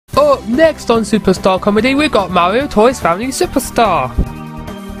Up next on Superstar Comedy, we've got Mario Toys Family Superstar.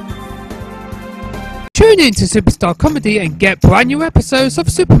 Tune in to Superstar Comedy and get brand new episodes of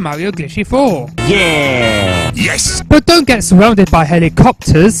Super Mario Glitchy 4. Yeah! Yes! But don't get surrounded by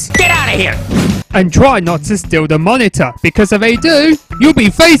helicopters. Get out of here! And try not to steal the monitor, because if they do, you'll be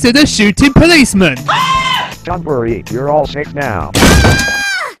facing a shooting policeman. Don't worry, you're all safe now.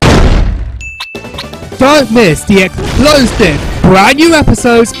 Don't miss the explosive brand new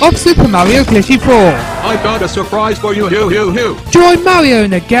episodes of Super Mario Glitchy 4. I've got a surprise for you, Join Mario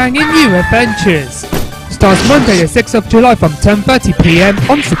and the gang in new adventures. Starts Monday the 6th of July from 10:30 PM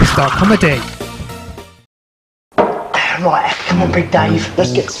on Superstar Comedy. Right, come on, Big Dave.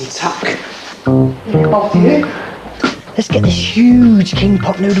 Let's get some tuck. After you. Let's get this huge King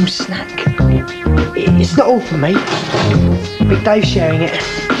Pot Noodle snack. It's not all for me. Big Dave's sharing it.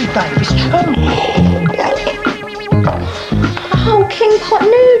 Big Dave, it's true. Oh, King Pot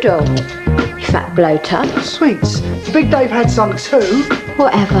Noodle. You fat bloater. Sweets. Big Dave had some too.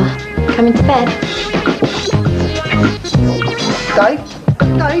 Whatever. Coming to bed. Dave?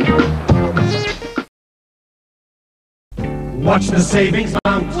 Dave? Watch the savings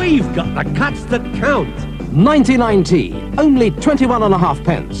mount. We've got the cuts that count. 99t, only 21.5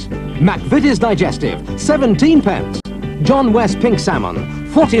 pence. McVitie's Digestive, 17 pence. John West Pink Salmon,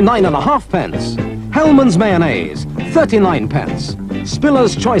 49.5 pence. Hellman's Mayonnaise, 39 pence.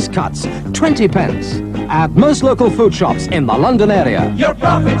 Spiller's Choice Cuts, 20 pence. At most local food shops in the London area. Your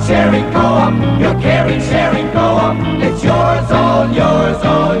profit sharing co-op, your caring sharing co-op. It's yours, all yours,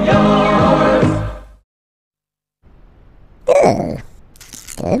 all yours.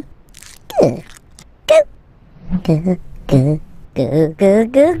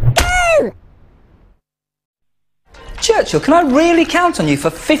 Churchill, can I really count on you for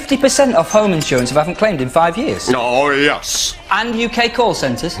 50% off home insurance if I haven't claimed in 5 years? Oh, yes. And UK call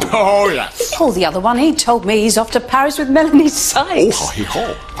centres? Oh, yes. Oh, the other one, he told me he's off to Paris with Melanie Sykes. Oh,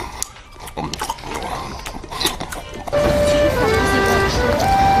 hi-ho.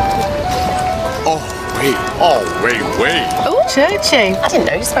 Oh, wait. Oh, Churchill, I didn't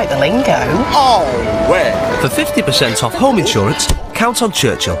know you spoke the lingo. Oh, wait. For 50% off home insurance, count on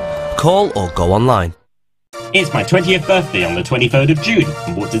Churchill. Call or go online. It's my 20th birthday on the 23rd of June,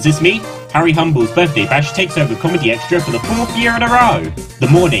 and what does this mean? Harry Humble's Birthday Bash takes over Comedy Extra for the 4th year in a row! The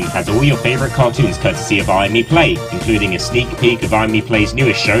morning has all your favourite cartoons courtesy of I Me Play, including a sneak peek of I Me Play's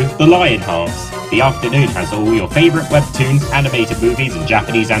newest show, The Lionhearts. The afternoon has all your favourite webtoons, animated movies and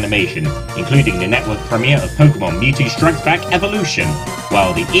Japanese animation, including the network premiere of Pokemon Mewtwo Strikes Back Evolution,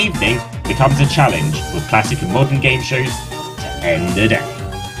 while the evening becomes a challenge with classic and modern game shows to end the day.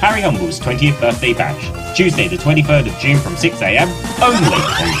 Harry Humble's 20th Birthday Bash, Tuesday the 23rd of June from 6 AM, only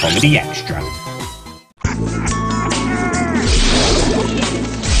on Comedy Extra.